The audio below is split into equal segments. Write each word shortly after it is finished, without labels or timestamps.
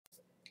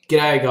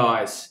G'day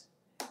guys.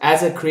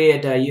 As a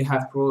creator, you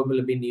have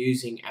probably been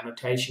using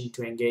annotation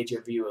to engage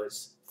your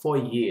viewers for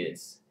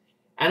years.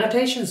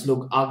 Annotations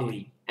look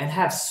ugly and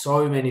have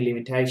so many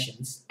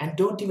limitations and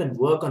don't even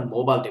work on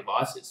mobile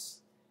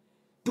devices.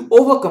 To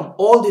overcome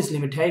all these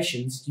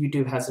limitations,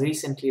 YouTube has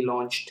recently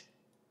launched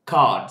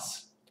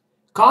cards.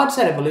 Cards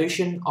are an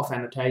evolution of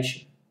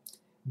annotation.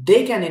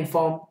 They can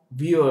inform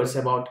viewers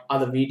about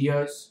other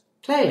videos,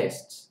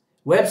 playlists,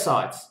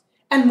 websites,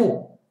 and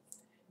more.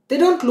 They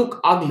don't look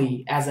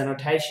ugly as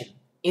annotation.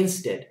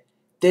 Instead,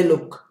 they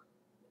look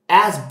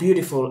as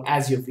beautiful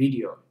as your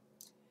video.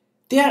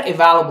 They are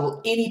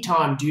available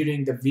anytime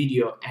during the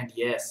video, and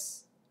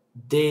yes,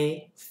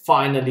 they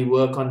finally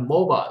work on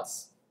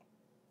mobiles.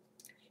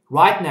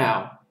 Right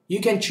now, you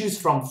can choose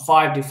from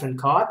 5 different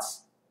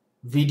cards: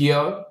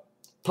 video,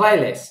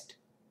 playlist,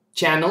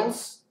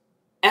 channels,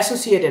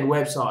 associated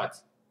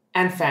websites,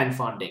 and fan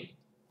funding.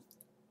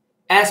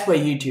 As per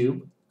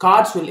YouTube,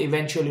 cards will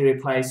eventually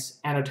replace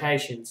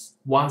annotations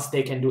once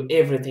they can do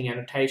everything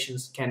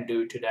annotations can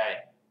do today.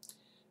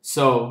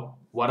 So,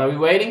 what are we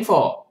waiting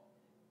for?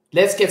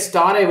 Let's get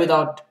started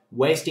without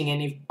wasting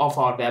any of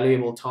our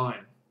valuable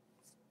time.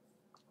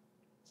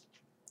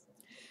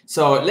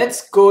 So,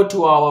 let's go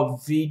to our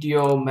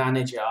video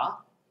manager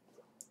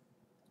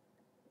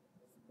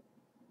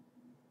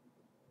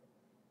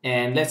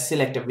and let's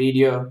select a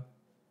video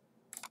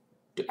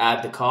to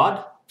add the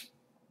card.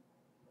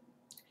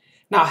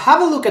 Now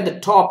have a look at the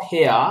top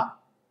here.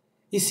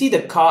 You see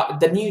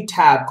the new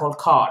tab called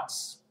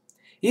Cards.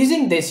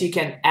 Using this, you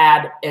can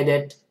add,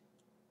 edit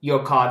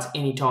your cards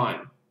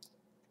anytime.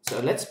 So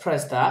let's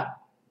press that.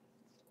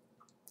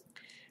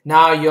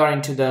 Now you're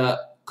into the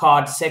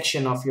card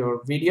section of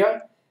your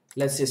video.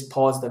 Let's just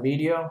pause the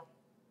video.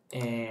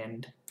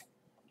 And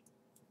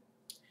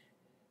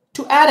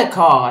to add a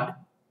card,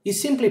 you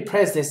simply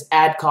press this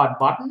Add Card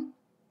button.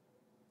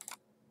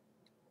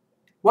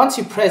 Once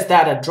you press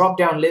that, a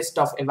drop-down list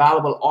of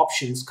available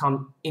options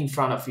come in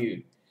front of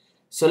you.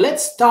 So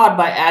let's start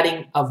by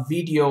adding a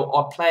video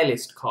or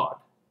playlist card.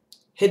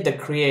 Hit the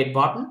Create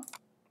button.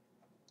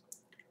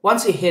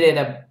 Once you hit it,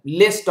 a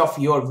list of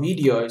your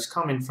videos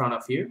come in front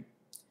of you.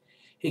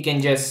 You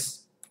can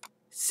just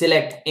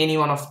select any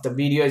one of the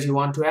videos you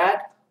want to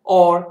add,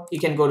 or you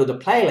can go to the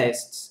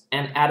playlists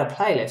and add a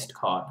playlist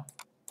card.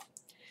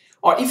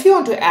 Or if you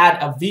want to add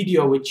a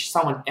video which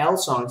someone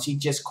else owns, you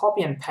just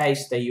copy and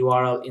paste the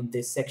URL in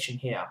this section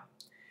here.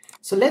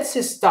 So let's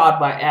just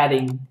start by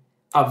adding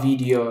a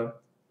video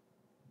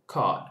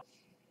card.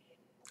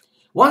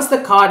 Once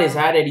the card is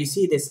added, you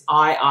see this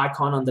eye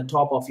icon on the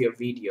top of your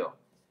video.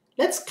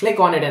 Let's click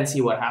on it and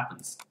see what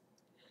happens.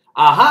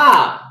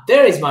 Aha!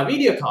 There is my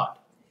video card.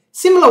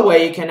 Similar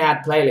way, you can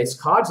add playlist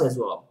cards as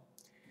well.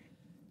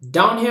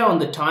 Down here on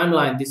the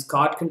timeline, this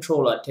card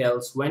controller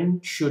tells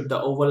when should the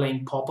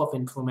overlaying pop-up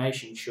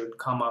information should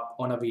come up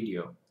on a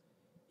video.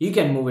 You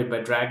can move it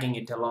by dragging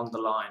it along the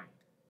line.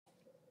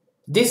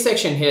 This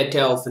section here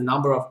tells the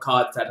number of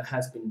cards that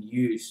has been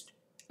used.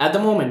 At the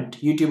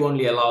moment, YouTube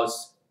only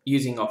allows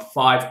using of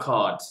 5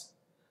 cards.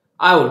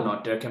 I would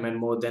not recommend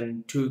more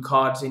than 2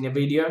 cards in a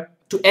video.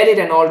 To edit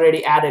an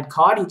already added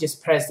card, you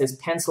just press this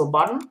pencil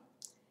button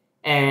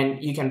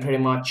and you can pretty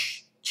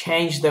much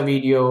change the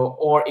video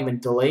or even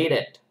delete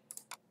it.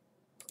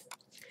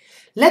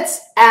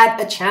 Let's add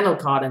a channel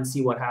card and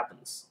see what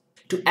happens.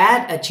 To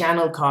add a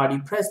channel card, you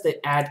press the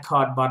Add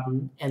Card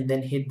button and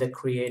then hit the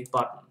Create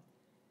button.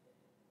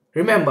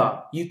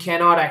 Remember, you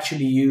cannot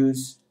actually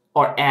use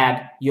or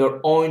add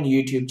your own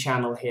YouTube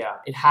channel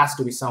here. It has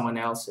to be someone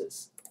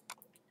else's.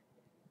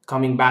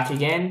 Coming back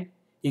again,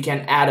 you can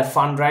add a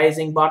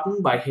fundraising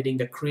button by hitting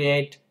the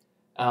Create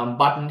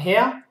button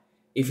here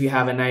if you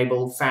have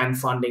enabled fan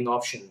funding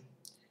option.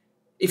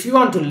 If you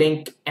want to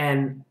link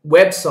an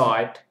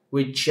website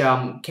which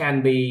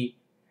can be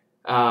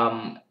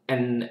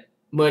an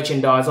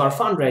merchandise or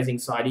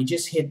fundraising site, you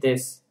just hit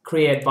this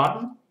Create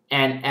button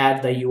and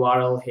add the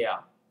URL here.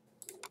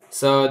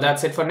 So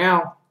that's it for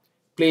now.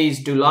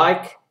 Please do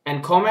like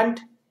and comment.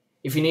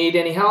 If you need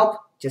any help,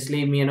 just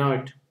leave me a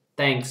note.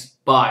 Thanks.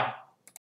 Bye.